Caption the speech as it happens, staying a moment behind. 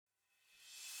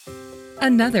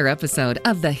Another episode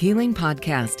of the Healing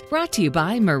Podcast, brought to you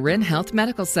by Marin Health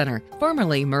Medical Center,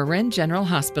 formerly Marin General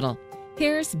Hospital.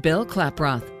 Here's Bill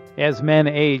Klaproth. As men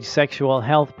age, sexual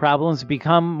health problems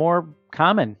become more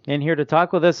common. And here to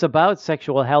talk with us about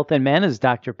sexual health in men is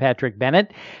Dr. Patrick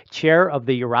Bennett, chair of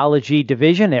the Urology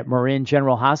Division at Marin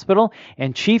General Hospital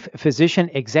and Chief Physician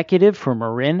Executive for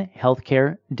Marin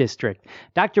Healthcare District.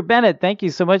 Dr. Bennett, thank you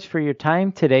so much for your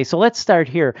time today. So let's start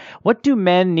here. What do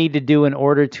men need to do in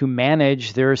order to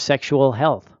manage their sexual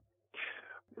health?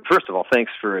 First of all,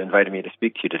 thanks for inviting me to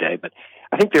speak to you today. But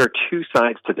I think there are two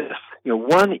sides to this.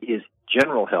 One is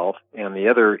general health, and the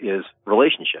other is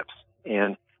relationships.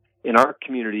 And in our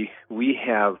community, we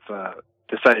have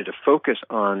decided to focus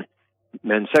on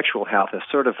men's sexual health as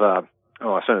sort of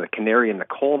the canary in the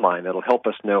coal mine that'll help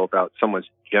us know about someone's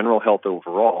general health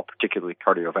overall, particularly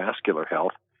cardiovascular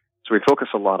health. So we focus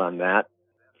a lot on that.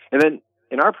 And then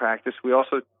in our practice, we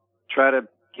also try to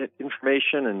get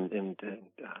information and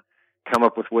come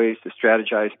up with ways to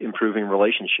strategize improving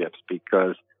relationships,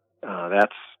 because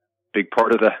that's a big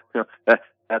part of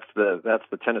that's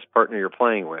the tennis partner you're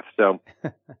playing with. So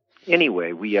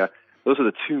anyway, those are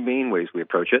the two main ways we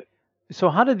approach it. So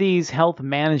how do these health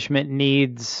management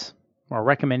needs or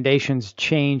recommendations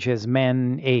change as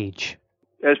men age?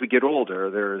 As we get older,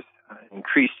 there's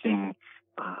increasing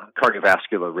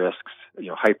cardiovascular risks.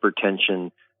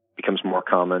 Hypertension becomes more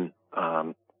common.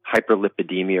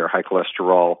 Hyperlipidemia or high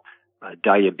cholesterol,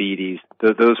 diabetes.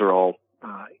 Those are all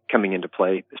coming into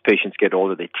play. As patients get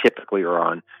older, they typically are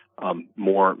on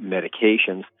more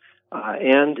medications.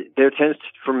 And there tends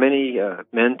for many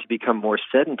men to become more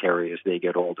sedentary as they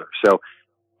get older. So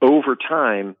over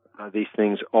time, these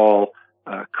things all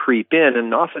creep in,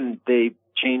 and often they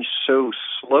change so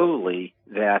slowly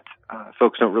that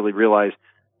folks don't really realize,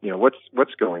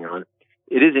 what's going on.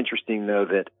 It is interesting, though,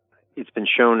 that it's been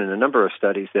shown in a number of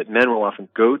studies that men will often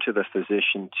go to the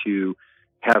physician to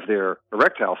have their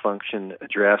erectile function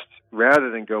addressed rather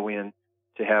than go in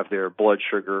to have their blood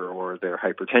sugar or their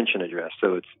hypertension addressed.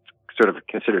 So it's sort of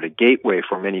considered a gateway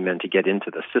for many men to get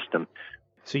into the system.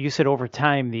 So you said over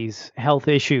time these health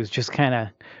issues just kind of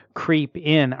creep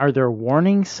in. Are there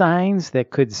warning signs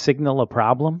that could signal a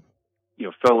problem?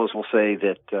 Fellows will say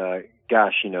that,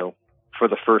 for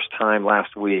the first time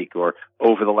last week or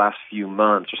over the last few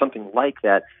months or something like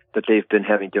that, that they've been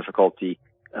having difficulty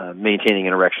maintaining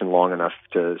an erection long enough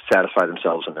to satisfy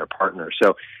themselves and their partner.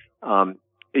 So,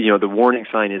 the warning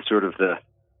sign is sort of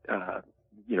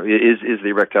is the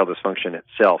erectile dysfunction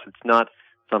itself. It's not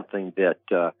something that,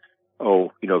 if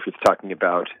you're talking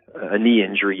about a knee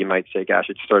injury, you might say, gosh,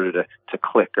 it started to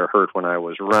click or hurt when I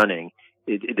was running.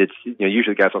 It's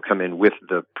usually guys will come in with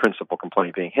the principal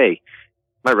complaint being, hey,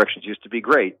 my erections used to be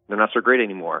great. They're not so great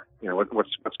anymore.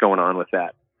 What's going on with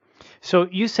that? So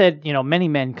you said, many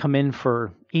men come in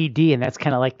for ED, and that's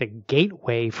kind of like the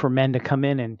gateway for men to come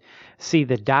in and see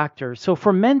the doctor. So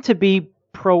for men to be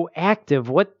proactive,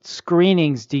 what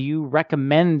screenings do you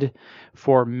recommend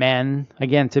for men,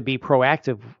 again, to be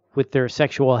proactive with their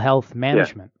sexual health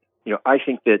management? Yeah. I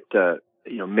think that,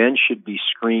 men should be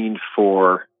screened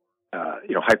for,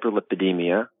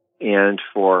 hyperlipidemia and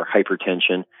for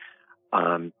hypertension.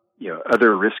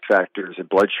 Other risk factors, and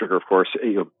blood sugar, of course,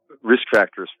 risk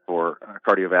factors for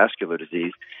cardiovascular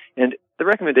disease. And the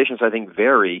recommendations, I think,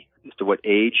 vary as to what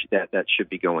age that should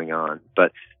be going on.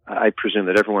 But I presume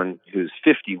that everyone who's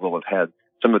 50 will have had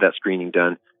some of that screening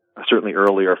done, certainly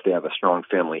earlier if they have a strong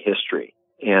family history.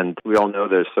 And we all know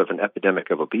there's sort of an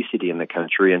epidemic of obesity in the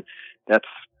country, and that's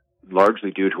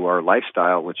largely due to our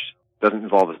lifestyle, which doesn't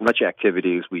involve as much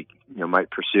activity as we might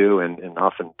pursue, and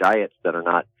often diets that are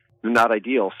not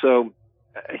ideal. So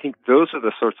I think those are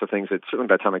the sorts of things that certainly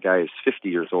by the time a guy is 50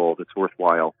 years old, it's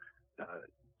worthwhile,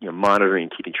 monitoring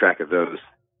and keeping track of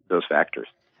those factors.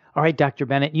 All right, Dr.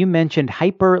 Bennett, you mentioned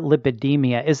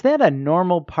hyperlipidemia. Is that a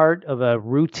normal part of a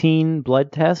routine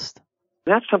blood test?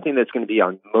 That's something that's going to be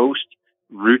on most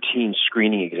routine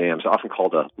screening exams, often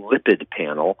called a lipid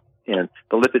panel. And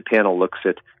the lipid panel looks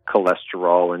at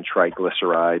cholesterol and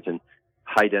triglycerides and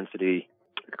high density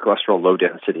cholesterol, low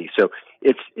density. So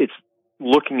it's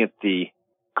looking at the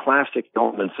classic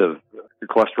elements of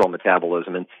cholesterol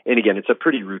metabolism. And again, it's a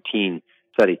pretty routine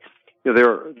study.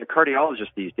 The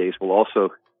cardiologists these days will also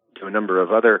do a number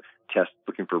of other tests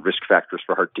looking for risk factors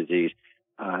for heart disease.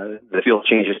 The field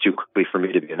changes too quickly for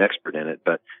me to be an expert in it,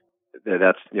 but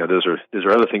that's, those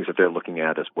are other things that they're looking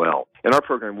at as well. In our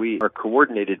program, we are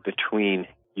coordinated between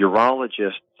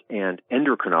urologists and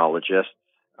endocrinologists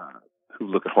who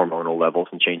look at hormonal levels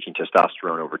and changing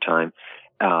testosterone over time,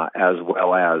 as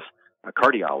well as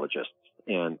cardiologists.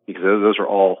 And because those are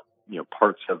all,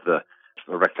 parts of the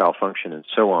erectile function and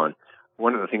so on.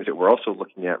 one of the things that we're also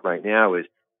looking at right now is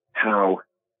how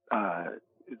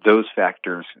those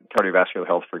factors, cardiovascular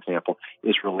health, for example,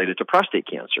 is related to prostate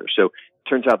cancer. So it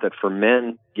turns out that for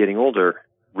men getting older,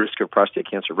 risk of prostate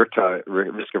cancer, risk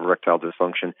of erectile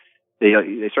dysfunction, they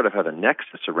sort of have a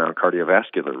nexus around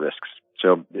cardiovascular risks.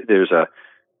 So there's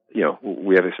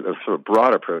we have a sort of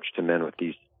broad approach to men with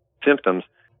these symptoms,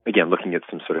 again, looking at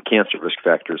some sort of cancer risk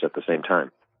factors at the same time.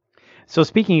 So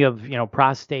speaking of,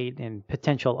 prostate and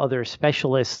potential other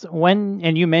specialists,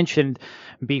 and you mentioned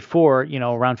before,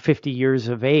 around 50 years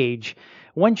of age,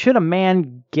 when should a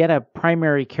man get a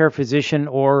primary care physician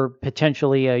or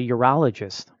potentially a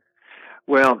urologist?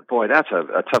 Well, boy, that's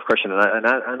a tough question, and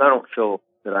I don't feel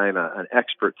that I'm an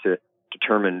expert to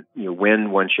determine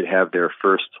when one should have their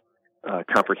first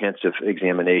comprehensive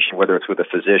examination, whether it's with a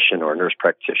physician or a nurse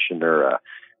practitioner,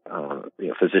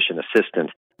 physician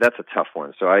assistant. That's a tough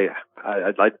one. So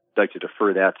I'd like to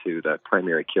defer that to the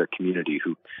primary care community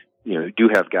who, do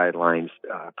have guidelines,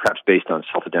 perhaps based on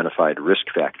self-identified risk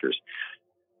factors.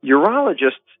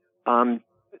 Urologists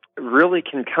really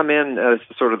can come in as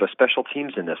sort of the special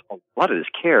teams in this. A lot of this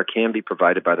care can be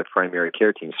provided by the primary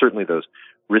care team. Certainly those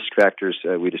risk factors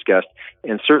we discussed,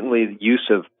 and certainly the use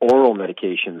of oral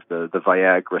medications, the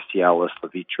Viagra, Cialis,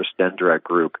 Levitra, Stendra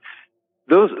group.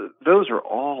 Those are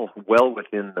all well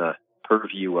within the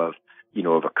purview of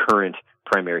a current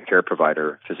primary care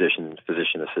provider, physician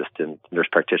assistant, nurse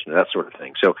practitioner, that sort of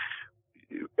thing. So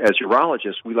as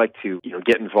urologists, we like to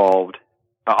get involved.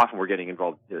 Often we're getting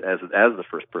involved as the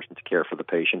first person to care for the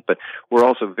patient, but we're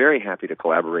also very happy to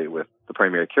collaborate with the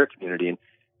primary care community and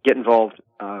get involved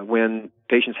when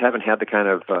patients haven't had the kind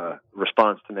of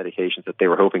response to medications that they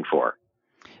were hoping for.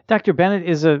 Dr. Bennett,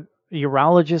 is a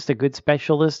urologist a good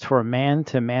specialist for a man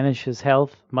to manage his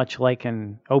health, much like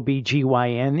an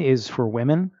OBGYN is for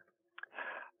women?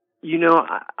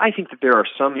 I think that there are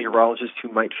some urologists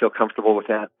who might feel comfortable with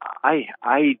that.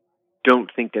 I don't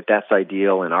think that that's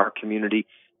ideal in our community.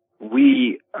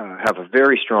 We have a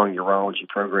very strong urology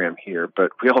program here,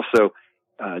 but we also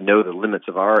know the limits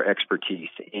of our expertise,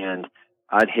 and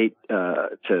I'd hate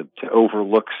to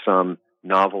overlook some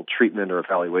novel treatment or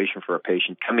evaluation for a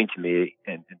patient coming to me,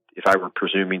 and if I were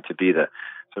presuming to be the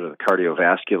sort of the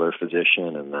cardiovascular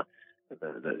physician and the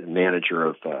manager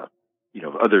of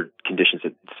other conditions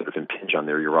that sort of impinge on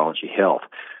their urology health.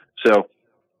 So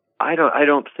I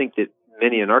don't think that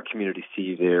many in our community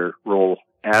see their role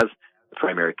as the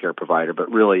primary care provider, but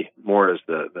really more as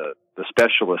the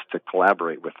specialist to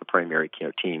collaborate with the primary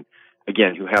care team,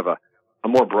 again, who have a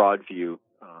more broad view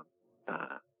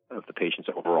of the patient's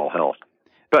overall health.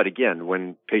 But again,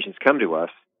 when patients come to us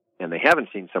and they haven't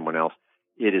seen someone else,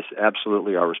 it is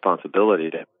absolutely our responsibility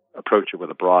to approach it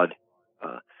with a broad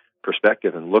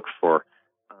perspective and look for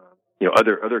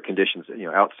other conditions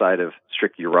outside of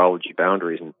strict urology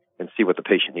boundaries and see what the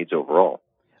patient needs overall.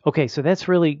 Okay, so that's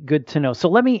really good to know. So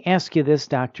let me ask you this,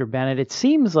 Dr. Bennett. It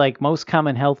seems like most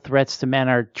common health threats to men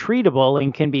are treatable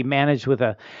and can be managed with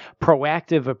a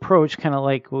proactive approach, kind of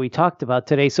like what we talked about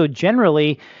today. So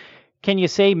generally, can you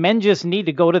say men just need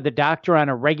to go to the doctor on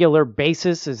a regular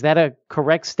basis? Is that a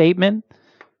correct statement?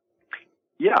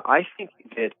 Yeah, I think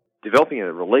that developing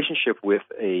a relationship with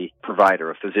a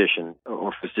provider, a physician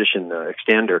or physician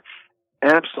extender,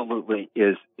 absolutely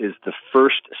is the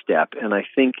first step. And I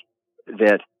think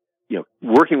that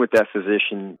working with that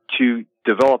physician to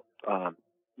develop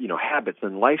habits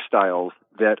and lifestyles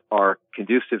that are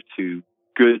conducive to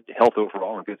good health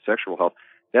overall and good sexual health,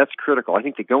 that's critical. I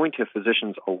think that going to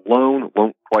physicians alone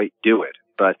won't quite do it.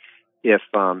 But if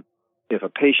a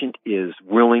patient is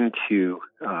willing to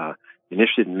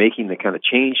interested in making the kind of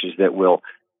changes that will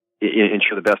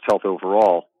ensure the best health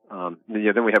overall,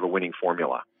 then we have a winning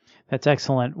formula. That's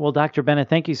excellent. Well, Dr. Bennett,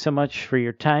 thank you so much for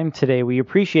your time today. We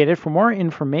appreciate it. For more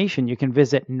information, you can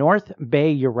visit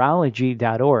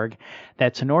northbayurology.org.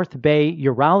 That's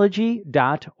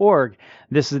northbayurology.org.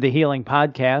 This is the Healing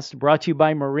Podcast, brought to you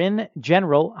by Marin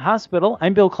General Hospital.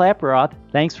 I'm Bill Klaproth.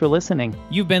 Thanks for listening.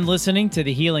 You've been listening to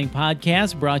the Healing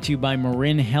Podcast, brought to you by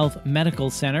Marin Health Medical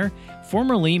Center,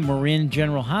 formerly Marin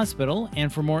General Hospital.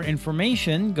 And for more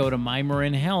information, go to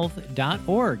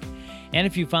mymarinhealth.org. And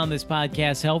if you found this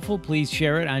podcast helpful, please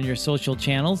share it on your social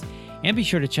channels and be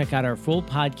sure to check out our full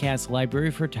podcast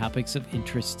library for topics of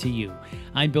interest to you.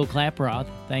 I'm Bill Klaproth.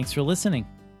 Thanks for listening.